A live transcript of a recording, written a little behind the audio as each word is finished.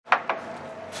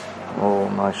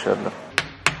माशाल्लाह।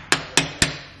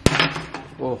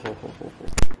 ओ हो।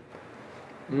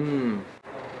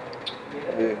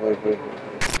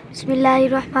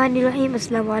 बिस्मिल्लाहिर्रहमानिर्रहीम।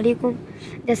 अस्सलाम वालेकुम।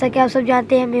 जैसा कि आप सब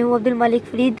जानते हैं, मैं हूँ अब्दुल मालिक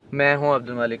फरीद। मैं हूँ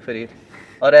अब्दुल मालिक फरीद।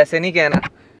 और ऐसे नहीं कहना,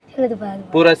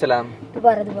 पूरा सलाम,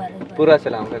 दोबारा पूरा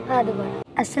सलाम करना। हाँ,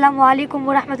 दोबारा। अस्सलाम वालेकुम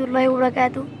वरहमतुल्लाहि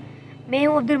वबरकातुहू। मैं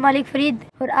हूँ अब्दुल मालिक फरीद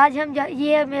और आज हम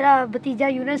ये है मेरा भतीजा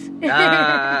यूनुस।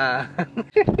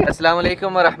 अस्सलाम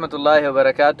वालेकुम वरहमतुल्लाहि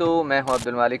वबरकातुहू। मैं हूँ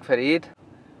अब्दुल मालिक फरीद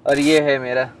और ये है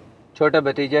मेरा छोटा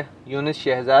भतीजा यूनुस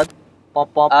शहजाद पॉप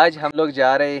पॉप। आज हम लोग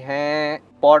जा रहे हैं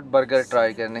पॉट बर्गर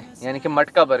ट्राई करने, यानी कि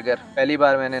मटका बर्गर। पहली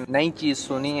बार मैंने नई चीज़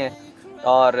सुनी है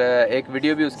और एक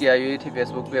वीडियो भी उसकी आई हुई थी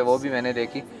फेसबुक पे, वो भी मैंने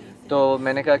देखी, तो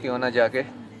मैंने कहा क्यों ना जाके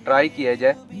ट्राई किया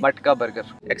जाए मटका बर्गर।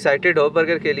 एक्साइटेड हो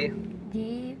बर्गर के लिए?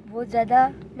 जी बहुत ज़्यादा।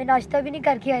 मैं नाश्ता भी नहीं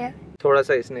करके आया, थोड़ा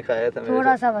सा इसने खाया था,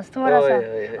 थोड़ा सा बस, थोड़ा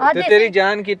सा। तो तेरी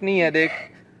जान कितनी है देख,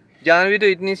 जान भी तो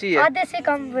इतनी सी है, आधे से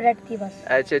कम ब्रेड थी बस।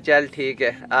 अच्छा चल ठीक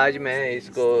है, आज मैं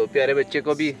इसको प्यारे बच्चे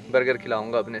को भी बर्गर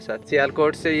खिलाऊंगा अपने साथ।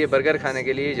 सियालकोट से ये बर्गर खाने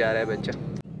के लिए जा रहा है बच्चा।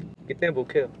 कितने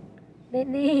भूखे हो?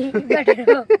 नहीं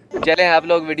चलें आप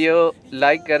लोग वीडियो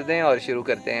लाइक कर दें और शुरू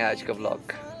करते हैं आज का व्लॉग।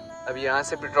 अब यहाँ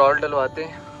से पेट्रोल डलवाते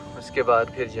हैं, उसके बाद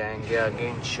फिर जाएंगे आगे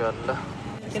इंशाल्लाह।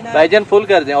 भाईजान फुल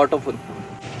कर दें, ऑटो फुल।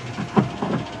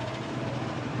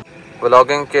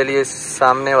 व्लॉगिंग के लिए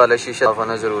सामने वाला शीशा साफ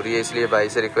होना ज़रूरी है, इसलिए भाई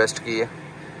से रिक्वेस्ट की है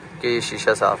कि ये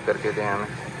शीशा साफ़ करके दें हमें।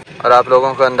 और आप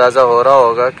लोगों को अंदाज़ा हो रहा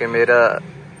होगा कि मेरा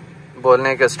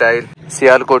बोलने का स्टाइल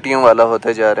सियालकोटियों वाला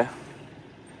होता जा रहा है।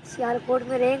 सियालकोट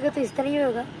में रहेंगे तो इस तरह ही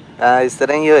होगा। हाँ इस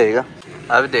तरह ही होएगा।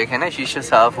 अब देखें ना, शीशा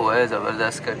साफ़ हुआ है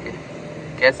ज़बरदस्त करके,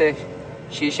 कैसे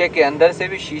शीशे के अंदर से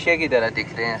भी शीशे की तरह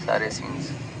दिख रहे हैं सारे सीन्स।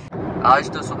 आज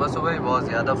तो सुबह सुबह ही बहुत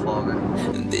ज़्यादा फॉग है।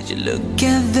 Did you look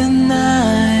at the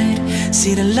night,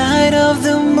 see the light of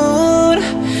the moon?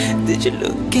 Did you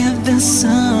look at the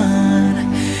sun,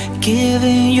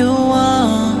 giving you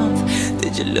warmth?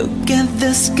 Did you look at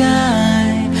the sky?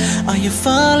 Are you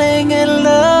falling in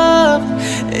love?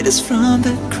 It is from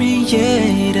the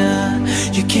Creator,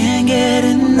 you can't get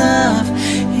enough.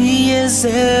 He is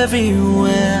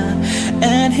everywhere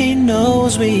and He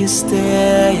knows we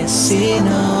stay, yes He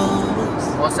knows.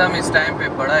 मौसम इस time पे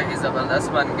बड़ा ही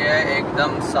ज़बरदस्त बन गया है,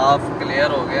 एकदम साफ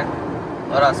क्लियर हो गया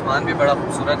और आसमान भी बड़ा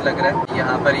खूबसूरत लग रहा है।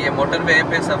 यहाँ पर ये मोटरवे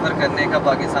पे सफ़र करने का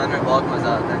पाकिस्तान में बहुत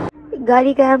मज़ा आता है।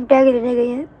 गाड़ी का हम टैग लेने गए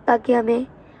हैं ताकि हमें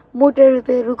मोटरवे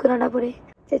पे रुकना ना पड़े।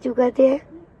 चाचू कहते हैं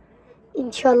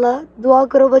इंशाल्लाह दुआ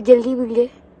करो बस जल्दी मिल जाए,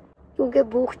 क्योंकि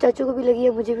भूख चाचू को भी लगी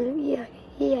है, मुझे भी लगी।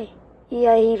 ये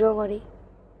आई हीरो हमारी।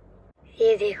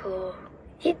 ये देखो,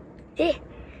 ये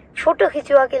फोटो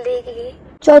खिंचवा के लेके गई,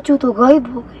 चाचू तो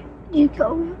गायब हो गए। ये क्या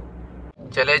हो गया?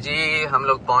 चले जी, हम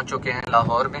लोग पहुंच चुके हैं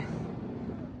लाहौर में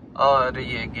और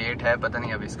ये गेट है, पता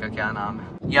नहीं अब इसका क्या नाम है।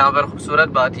 यहाँ पर खूबसूरत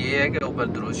बात ये है कि ऊपर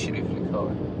दुरूद शरीफ लिखा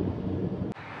हुआ है।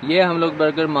 ये हम लोग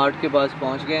बर्गर मार्ट के पास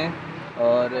पहुंच गए हैं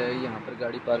और यहाँ पर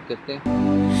गाड़ी पार्क करते हैं।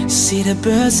 See the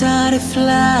birds how they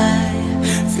fly,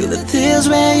 feel the tears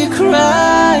when you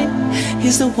cry.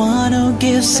 He's the one who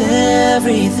gives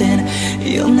everything,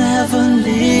 he'll never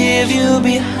leave you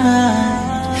behind.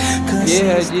 ये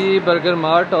है जी बर्गर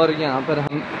मार्ट और यहाँ पर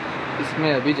हम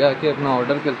इसमें अभी जाके अपना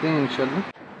ऑर्डर करते हैं इंशाल्लाह।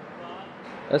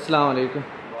 अस्सलाम वालेकुम।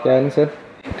 क्या है सर?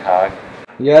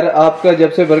 ठीक यार, आपका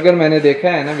जब से बर्गर मैंने देखा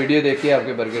है ना, वीडियो देखी है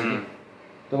आपके बर्गर की,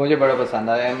 तो मुझे बड़ा पसंद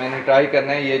आया है। मैंने ट्राई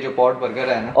करना है ये जो पॉट बर्गर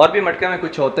है ना। और भी मटका में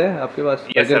कुछ होता है आपके पास?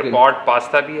 यस सर, पॉट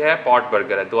पास्ता भी है, पॉट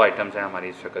बर्गर है। 2 आइटम्स हैं हमारी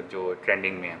इस वक्त जो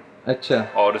ट्रेंडिंग में है। अच्छा।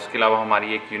 और उसके अलावा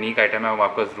हमारी एक यूनिक आइटम है, वो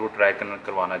आपको ज़रूर ट्राई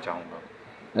करवाना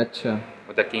चाहूँगा। अच्छा।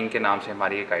 द किंग के नाम से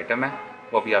हमारी एक आइटम है,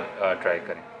 वो भी आप ट्राई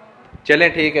करें।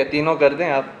 चलें ठीक है, तीनों कर दें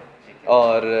आप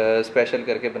और स्पेशल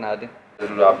करके बना दें।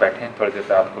 ज़रूर, आप बैठें, थोड़ी देर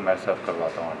से आपको मैं सर्व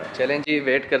करवाता हूँ ऑर्डर। चलें जी,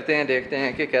 वेट करते हैं, देखते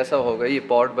हैं कि कैसा होगा ये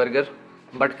पॉट बर्गर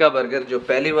मटका बर्गर जो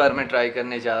पहली बार मैं ट्राई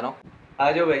करने जा रहा हूँ।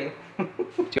 आ जाओ भाई।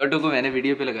 छोटू को मैंने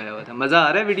वीडियो पे लगाया हुआ था। मज़ा आ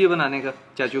रहा है वीडियो बनाने का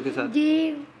चाचू के साथ?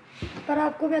 जी, पर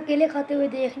आपको मैं अकेले खाते हुए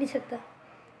देख नहीं सकता।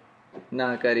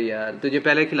 ना कर यार, तुझे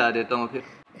पहले खिला देता हूँ फिर।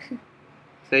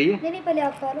 सही है? नहीं, पहले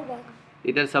आप खा लो बात।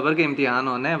 इधर सब्र के इम्तिहान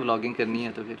होना है, व्लॉगिंग करनी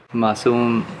है तो फिर।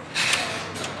 मासूम,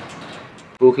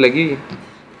 भूख लगी?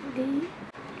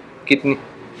 कितनी?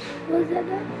 बहुत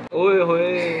ज़्यादा। ओए होए,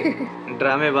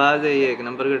 ड्रामेबाज है ये, एक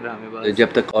नंबर का ड्रामेबाज।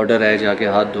 जब तक ऑर्डर आए जाके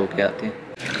हाथ धो के आते हैं।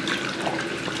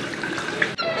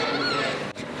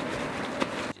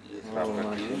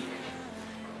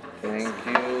 Thank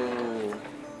you.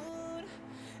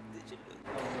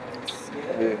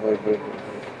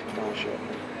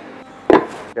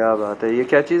 क्या बात है, ये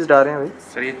क्या चीज़ डाल रहे हैं भाई?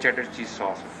 सर ये चेडर चीज़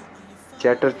सॉस।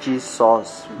 चेडर चीज़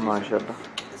सॉस,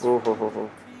 माशाल्लाह। ओ हो,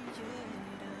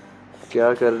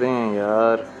 क्या कर रहे हैं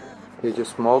यार। ये जो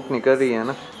स्मोक निकल रही है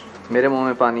ना, मेरे मुंह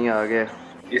में पानी आ गया।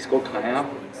 इसको खाएं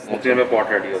आप, उतने में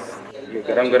पॉट रेडी होता है। ये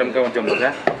गरम गरम का जो मज़ा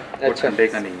है वो ठंडे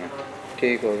का नहीं है।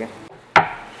 ठीक हो गया।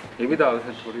 ये भी दाल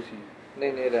है थोड़ी सी।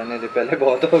 नहीं रहने दे, पहले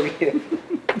बहुत हो गई है।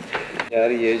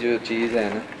 यार ये जो चीज़ है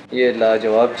ना, ये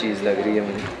लाजवाब चीज़ लग रही है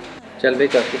मुझे। चल भाई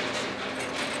काफ़ी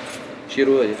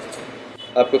शुरू हो जाए।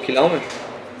 आपको खिलाऊं मैं?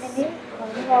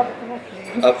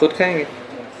 आप खुद खाएंगे?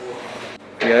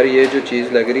 यार ये जो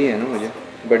चीज़ लग रही है ना मुझे,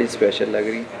 बड़ी स्पेशल लग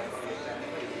रही है।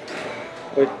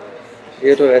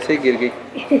 ये तो ऐसे ही गिर गई।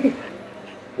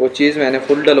 वो चीज़ मैंने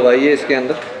फुल डलवाई है इसके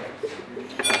अंदर।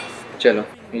 चलो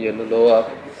ये लो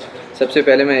आप। सबसे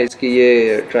पहले मैं इसकी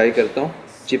ये ट्राई करता हूँ,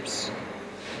 चिप्स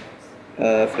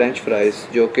फ्रेंच फ्राइज़,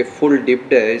 जो कि फुल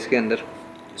डिप्ड है इसके अंदर,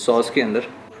 सॉस के अंदर।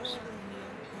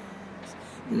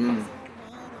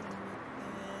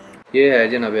 ये है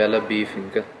जनाब वाला बीफ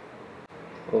इनका।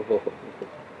 ओहो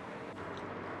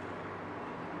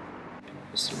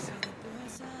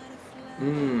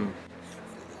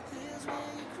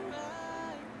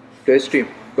टेस्टी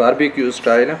बारबेक्यू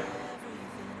स्टाइल है।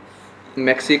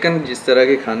 मैक्सिकन जिस तरह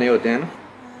के खाने होते हैं ना,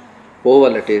 वो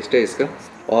वाला टेस्ट है इसका।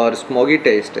 और स्मोकी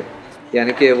टेस्ट है,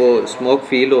 यानी कि वो स्मोक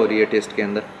फील हो रही है टेस्ट के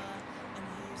अंदर।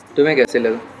 तुम्हें कैसे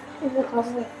लगा?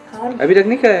 अभी तक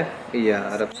नहीं खाया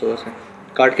यार, अफसोस है।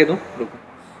 काट के दूँ? रुको,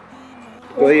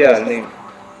 कोई यार नहीं।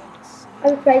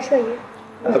 अभी प्राइस खाइए।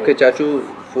 आपके चाचू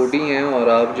फूडी हैं और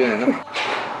आप जो है ना,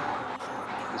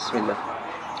 बिस्मिल्लाह।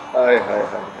 हाय हाय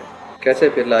हाय, कैसे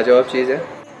फिर लाजवाब चीज़ है,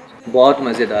 बहुत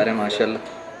मज़ेदार है माशाल्लाह,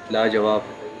 लाजवाब,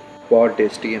 बहुत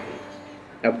टेस्टी है।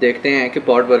 अब देखते हैं कि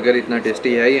पॉट बर्गर इतना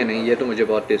टेस्टी है या नहीं। ये तो मुझे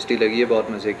बहुत टेस्टी लगी है,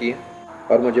 बहुत मज़े की है,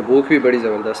 और मुझे भूख भी बड़ी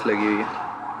ज़बरदस्त लगी हुई है।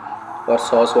 और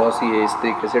सॉस वॉस ये इस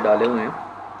तरीके से डाले हुए हैं।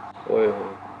 ओए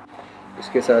हो,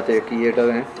 इसके साथ एक ये डल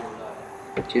हैं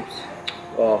चिप्स।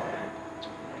 ओह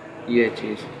ये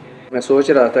चीज़, मैं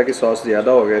सोच रहा था कि सॉस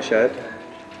ज़्यादा हो गया शायद,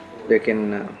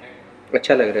 लेकिन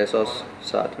अच्छा लग रहा है सॉस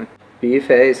साथ में।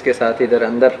 बीफ है, इसके साथ इधर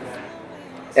अंदर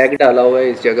एग डाला हुआ है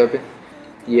इस जगह पे,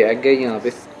 ये एग है यहाँ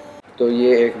पे। तो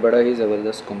ये एक बड़ा ही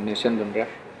ज़बरदस्त कॉम्बिनेशन बन रहा है।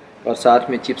 और साथ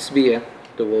में चिप्स भी है,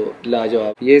 तो वो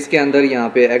लाजवाब। ये इसके अंदर यहाँ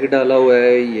पे एग डाला हुआ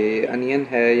है, ये अनियन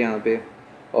है यहाँ पे,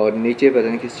 और नीचे पता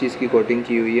नहीं किस चीज़ की कोटिंग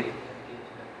की हुई है।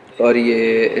 और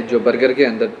ये जो बर्गर के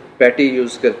अंदर पैटी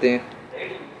यूज़ करते हैं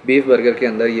बीफ बर्गर के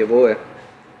अंदर, ये वो है।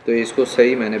 तो इसको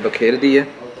सही मैंने बखेर दी है।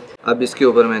 अब इसके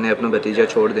ऊपर मैंने अपना भतीजा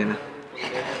छोड़ देना।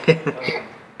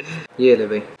 ये ले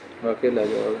भाई, वाकई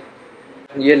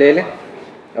लाजवाब। ये ले लें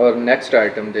और नेक्स्ट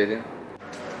आइटम दे दें।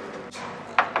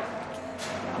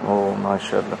 ओह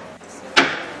माशाल्लाह।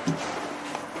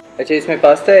 अच्छा, इसमें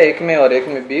पास्ता है एक में और एक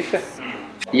में बीफ है।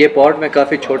 ये पॉट मैं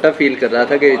काफ़ी छोटा फील कर रहा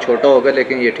था कि ये छोटा होगा,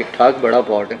 लेकिन ये ठीक ठाक बड़ा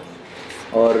पॉट है।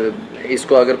 और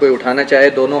इसको अगर कोई उठाना चाहे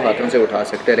दोनों हाथों से उठा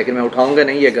सकते हैं, लेकिन मैं उठाऊंगा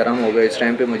नहीं, ये गर्म होगा इस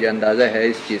टाइम पे, मुझे अंदाज़ा है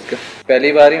इस चीज़ का।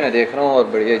 पहली बार ही मैं देख रहा हूँ और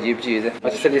बड़ी अजीब चीज़ है।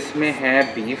 अच्छा सर, इसमें है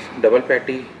बीफ डबल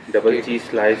पैटी, डबल चीज़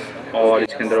स्लाइस, और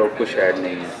इसके अंदर और कुछ ऐड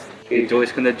नहीं है। जो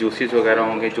इसके अंदर जूसीज वगैरह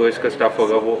होंगे, जो इसका स्टफ़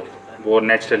होगा वो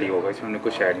नेचुरली होगा, इसमें हमने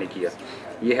कुछ ऐड नहीं किया।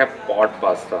 ये है पॉट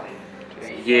पास्ता।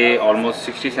 ये ऑलमोस्ट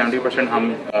 60-70% हम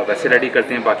वैसे रेडी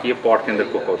करते हैं, बाकी ये पॉट के अंदर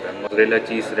कुक होता है। Mozzarella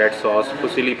cheese, red sauce,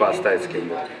 फुसीली pasta है इसके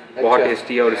अंदर। बहुत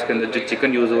टेस्टी है। और इसके अंदर जो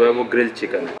चिकन यूज़ हुआ है वो ग्रिल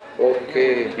चिकन है। ओके,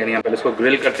 यानी हम पहले इसको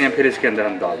ग्रिल करते हैं, फिर इसके अंदर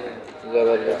हम डालते हैं।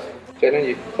 ज़बरदस्त। चलें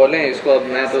जी, खोलें इसको। अब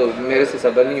मैं तो, मेरे से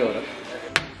सब्र नहीं हो रहा।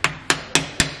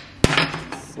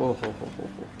 ओहो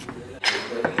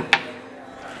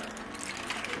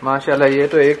माशाल्लाह, ये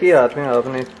तो एक ही हाथ में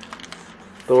आपने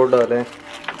तोड़ डाले हैं।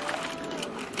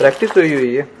 प्रैक्टिस हुई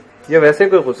है ये वैसे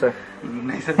कोई गुस्सा है?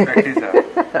 नहीं सर, प्रैक्टिस है।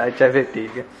 अच्छा फिर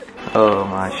ठीक है। ओह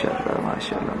माशाल्लाह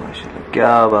माशाल्लाह माशाल्लाह,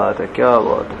 क्या बात है, क्या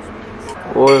बात है।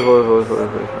 ओए होए होए होए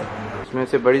होए, इसमें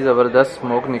से बड़ी ज़बरदस्त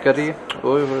स्मोक निकल रही है।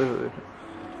 ओए होए होए,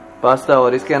 पास्ता,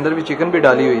 और इसके अंदर भी चिकन भी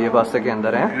डाली हुई है पास्ता के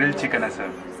अंदर है। ग्रिल्ड चिकन है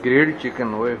सर, ग्रिल्ड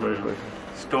चिकन। ओए होए होए,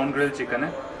 स्टोन ग्रिल्ड चिकन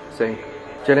है। सही,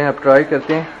 चलें अब ट्राई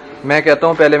करते हैं। मैं कहता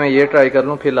हूँ पहले मैं ये ट्राई कर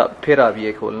लूँ, फिर आप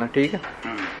ये खोलना, ठीक है?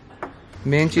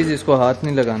 मेन चीज़, इसको हाथ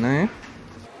नहीं लगाना है।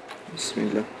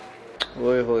 बिस्मिल्लाह।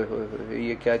 ओए होए होए होए,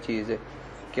 ये क्या चीज़ है,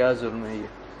 क्या जुल्म है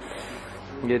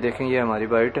ये देखें, ये हमारी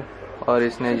बाइट है और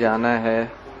इसने जाना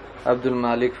है अब्दुल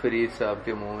मालिक फरीद साहब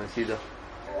के मुंह में सीधा।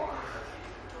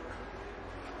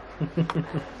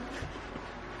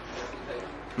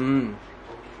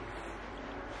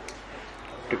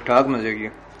 ठीक ठाक मज़े की,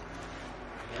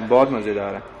 बहुत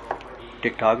मज़ेदार है।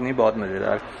 ठीक ठाक नहीं, बहुत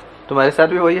मज़ेदार। तुम्हारे साथ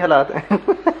भी वही हालात हैं?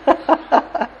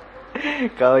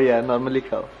 खाओ यार, नॉर्मली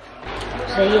खाओ।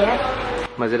 सही है,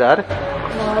 मज़ेदार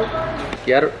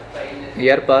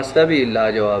यार पास्ता भी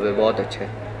लाजवाब है, बहुत अच्छा है।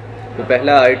 वो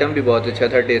पहला आइटम भी बहुत अच्छा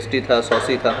था, टेस्टी था,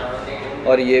 सॉसी था,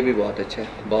 और ये भी बहुत अच्छा है,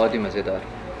 बहुत ही मज़ेदार।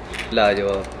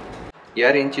 लाजवाब।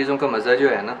 यार इन चीज़ों का मज़ा जो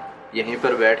है ना यहीं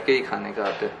पर बैठ के ही खाने का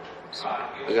आता है।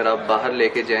 अगर आप बाहर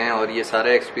लेके जाएं और ये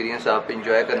सारा एक्सपीरियंस आप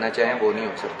इंजॉय करना चाहें वो नहीं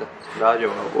हो सकता।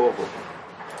 लाजवाब। ओ हो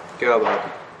क्या बात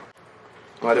है।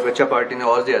 हमारे बच्चा पार्टी ने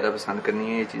और ज़्यादा पसंद करनी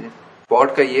है ये चीज़ें।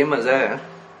 पॉट का ये मज़ा है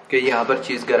कि यहाँ पर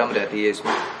चीज़ गर्म रहती है,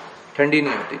 इसमें ठंडी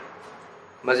नहीं होती,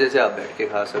 मज़े से आप बैठ के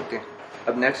खा सकते हैं।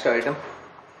 अब नेक्स्ट आइटम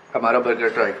हमारा बर्गर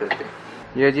ट्राई करते हैं।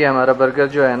 ये जी हमारा बर्गर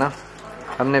जो है ना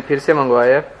हमने फिर से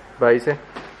मंगवाया है भाई से,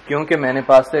 क्योंकि मैंने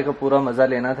पास्ते का पूरा मज़ा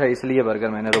लेना था इसलिए बर्गर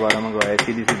मैंने दोबारा मंगवाया,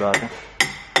 सीधी सी बात है।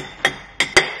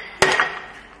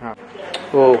 हाँ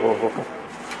ओ हो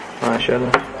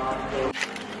माशाल्लाह।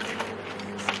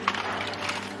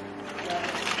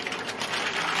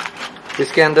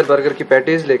 इसके अंदर बर्गर की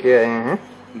पैटीज लेके आए हैं।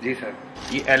 जी सर,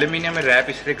 ये एल्यूमिनियम में रैप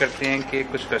इसलिए करते हैं कि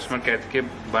कुछ कस्टमर कहते हैं कि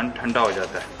बन ठंडा हो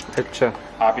जाता है। अच्छा,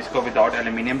 आप इसको विदाउट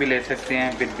एल्यूमिनियम भी ले सकते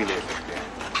हैं, विद भी ले सकते हैं।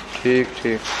 ठीक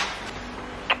ठीक।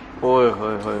 ओए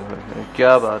होए होए होए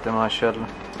क्या बात है माशाल्लाह।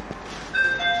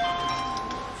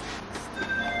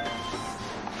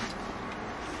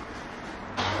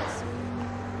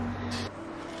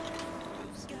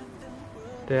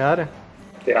 तैयार है?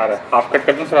 तैयार है। आप कट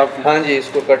कर दूं सर आपको? हाँ जी,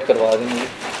 इसको कट करवा देंगे।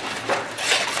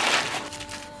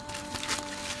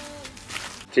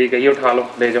 ठीक है, ये उठा लो,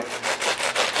 ले जाओ।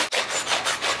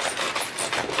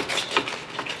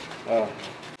 हाँ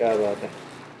क्या बात है,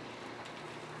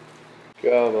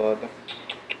 क्या बात है,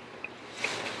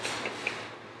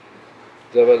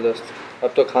 ज़बरदस्त।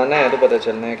 अब तो खाना है तो पता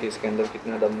चलना है कि इसके अंदर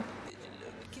कितना दम है।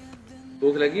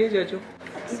 भूख लगी है चाचू?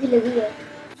 भी लगी है।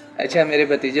 अच्छा, मेरे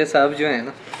भतीजे साहब जो है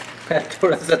ना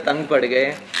थोड़ा सा तंग पड़ गए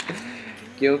हैं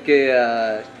क्योंकि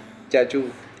चाचू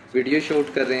वीडियो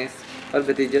शूट कर रहे हैं और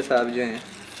भतीजे साहब जो हैं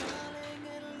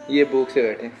ये भूख से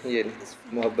बैठे हैं। ये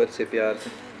मोहब्बत से प्यार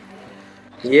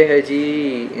से। ये है जी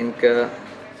इनका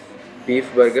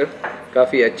बीफ बर्गर,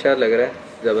 काफ़ी अच्छा लग रहा है,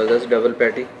 ज़बरदस्त डबल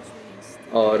पैटी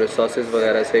और सॉसेस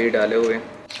वगैरह सही डाले हुए हैं।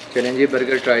 चलें जी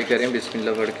बर्गर ट्राई करें,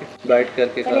 बिस्मिल्लाह पढ़ के बाइट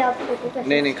करके खा।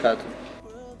 नहीं खा तो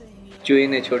चूही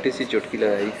ने छोटी सी चुटकी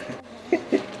लगाई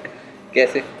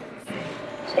कैसे?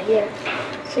 सही है,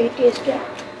 सही टेस्ट है।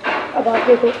 अब आप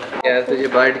देखो यार तुझे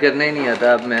बाइट करना ही नहीं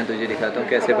आता, अब मैं तुझे दिखाता हूँ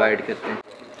कैसे बाइट करते हैं।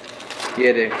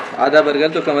 ये देख, आधा बर्गर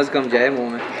तो कम से कम जाए मुंह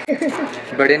में।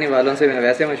 बड़े निवालों से मैं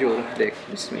वैसे मशहूर हूँ। देख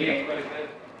बिस्मिल्लाह।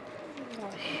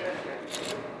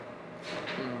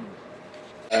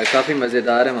 काफ़ी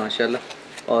मज़ेदार है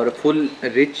माशाल्लाह और फुल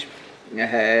रिच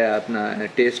है अपना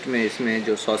टेस्ट में। इसमें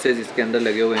जो सॉसेज इसके अंदर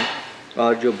लगे हुए हैं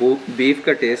और जो बीफ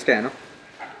का टेस्ट है ना,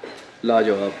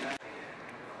 लाजवाब,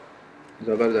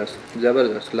 ज़बरदस्त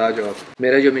ज़बरदस्त, लाजवाब।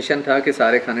 मेरा जो मिशन था कि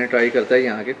सारे खाने ट्राई करता है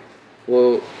यहाँ के, वो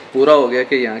पूरा हो गया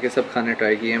कि यहाँ के सब खाने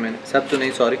ट्राई किए मैंने। सब तो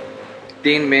नहीं, सॉरी,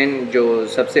 3 मेन जो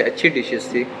सबसे अच्छी डिशेस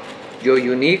थी, जो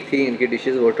यूनिक थी इनकी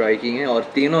डिशेस, वो ट्राई की हैं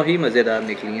और तीनों ही मज़ेदार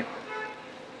निकली हैं।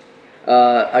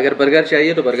 अगर बर्गर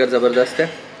चाहिए तो बर्गर ज़बरदस्त है,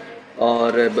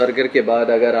 और बर्गर के बाद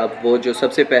अगर आप वो जो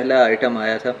सबसे पहला आइटम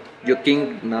आया था जो किंग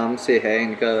नाम से है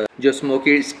इनका, जो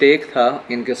स्मोकी स्टेक था,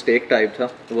 इनका स्टेक टाइप था,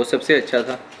 वो सबसे अच्छा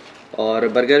था। और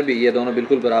बर्गर भी ये दोनों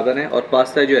बिल्कुल बराबर हैं। और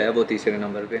पास्ता जो है वो तीसरे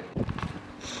नंबर पे।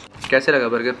 कैसे लगा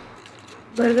बर्गर?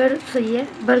 बर्गर सही है,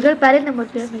 बर्गर पहले नंबर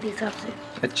पे है मेरे हिसाब से।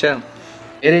 अच्छा,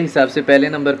 मेरे हिसाब से पहले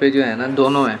नंबर पे जो है ना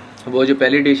दोनों हैं, वो जो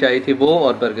पहली डिश आई थी वो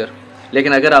और बर्गर।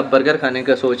 लेकिन अगर आप बर्गर खाने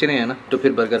का सोच रहे हैं ना तो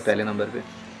फिर बर्गर पहले नंबर पे।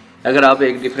 अगर आप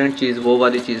एक डिफरेंट चीज़, वो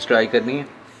वाली चीज़ ट्राई करनी है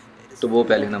तो वो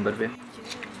पहले नंबर पे।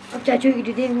 अब चाचू की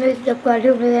दीदी में जब काटे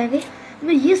हुए जाएंगे,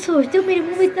 मैं ये सोचती हूँ मेरे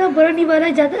मुंह में इतना बड़ा निवाला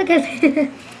जाता कैसे।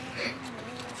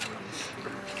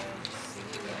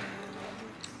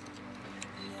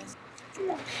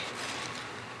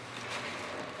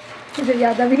 मुझे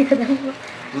ज़्यादा भी नहीं खत्म हुआ।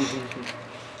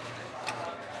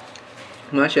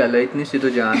 माशाल्लाह इतनी सी तो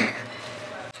जान है।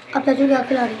 अब चाचू क्या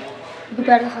खिला रही है?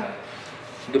 दोपहर का खाना।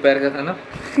 दोपहर का खाना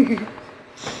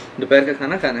दोपहर का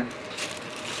खाना खाना है।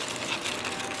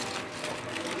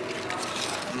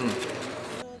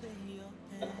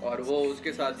 और वो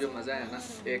उसके साथ जो मज़ा है ना,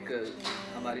 एक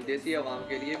हमारी देसी आवाम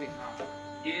के लिए भी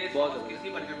ये बहुत किसी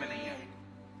बर्गर में नहीं है,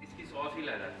 इसकी सॉस ही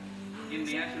लगा है। ये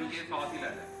नया शुरू किया, सॉस ही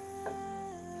लगा है।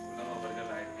 बर्गर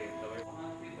लाइट के वहाँ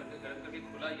से बर्गर गर्म करके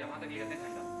खुला, यहाँ तक ये कहते हैं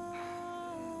ठंडा।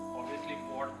 ऑब्वियसली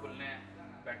पॉट खुलने हैं,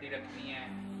 पैटी रखनी है,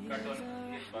 कट और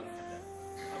ये बंद करना है।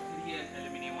 अब फिर ये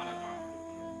एल्यूमिनियम वाला काम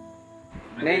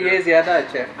नहीं, ये ज़्यादा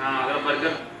अच्छा है। हाँ, अगर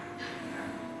बर्गर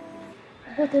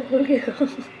बहुत भूल गया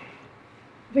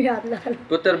मैं याद लगा।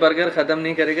 पुत्र बर्गर ख़त्म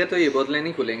नहीं करेगा तो ये बोतलें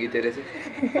नहीं खुलेंगी तेरे से।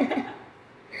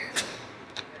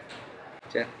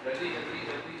 चल,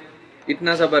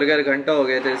 इतना सा बर्गर, घंटा हो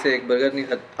गया तेरे से एक बर्गर नहीं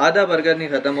खत्म, आधा बर्गर नहीं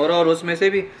ख़त्म हो रहा, और उसमें से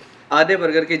भी आधे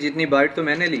बर्गर की जितनी बाइट तो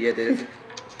मैंने ली है तेरे से।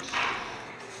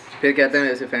 फिर कहते हैं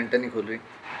वैसे फैंटा नहीं खुल रही।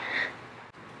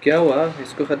 क्या हुआ,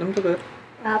 इसको ख़त्म तो कर।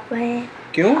 आप हैं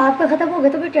क्यों? आपका खत्म हो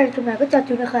गया तो फिर टेंशन में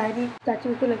चाचू ने खाया नहीं,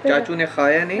 चाचू को लगता है चाचू ने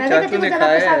खाया नहीं, चाचू ने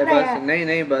खाया है बस। नहीं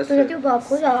नहीं बस तो चाचू बाप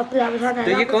को आप पसंद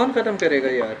तो ये कौन ख़त्म करेगा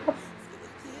यार,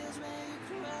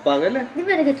 पागल है। नहीं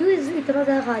मैंने चाचू इतना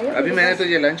ज़्यादा खा लिया। अभी मैंने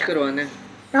तुझे लंच करवाना है।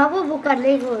 हाँ वो कर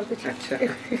लेंगे और कुछ। अच्छा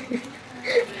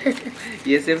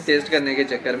ये सिर्फ टेस्ट करने के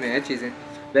चक्कर में है चीज़ें,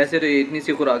 वैसे तो ये इतनी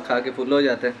सी खुराक खा के फुल हो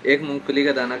जाता है, एक मूंगफली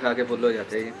का दाना खा के फुल हो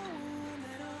जाता है ये।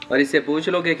 और इससे पूछ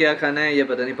लो कि क्या खाना है, ये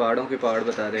पता नहीं पहाड़ों के पहाड़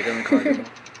बता देगा, मैं खा लूँगा।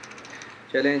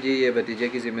 चलें जी, ये भतीजे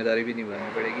की जिम्मेदारी भी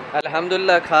निभानी पड़ेगी।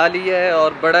 अल्हम्दुलिल्लाह खा लिया है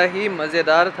और बड़ा ही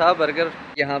मज़ेदार था बर्गर।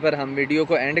 यहाँ पर हम वीडियो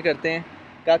को एंड करते हैं।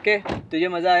 काके तुझे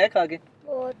मज़ा आया खा के?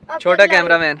 छोटा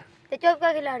कैमरामैन चाचू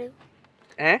क्या खिला रहे हो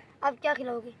हैं? आप क्या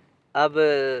खिलाओगे? अब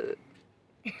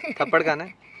थप्पड़ खाना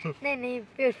है? नहीं नहीं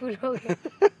पेट फुल हो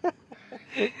गया।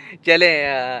 चले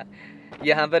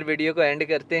यहाँ पर वीडियो को एंड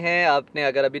करते हैं। आपने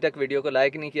अगर अभी तक वीडियो को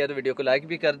लाइक नहीं किया तो वीडियो को लाइक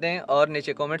भी कर दें और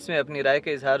नीचे कमेंट्स में अपनी राय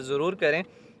का इजहार ज़रूर करें।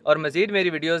 और मज़ीद मेरी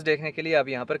वीडियोस देखने के लिए आप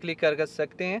यहाँ पर क्लिक कर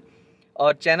सकते हैं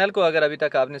और चैनल को अगर अभी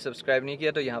तक आपने सब्सक्राइब नहीं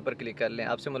किया तो यहाँ पर क्लिक कर लें।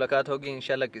 आपसे मुलाकात होगी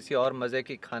इंशाल्लाह किसी और मज़े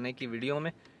की खाने की वीडियो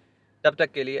में। तब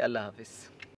तक के लिए अल्लाह हाफ़िज़।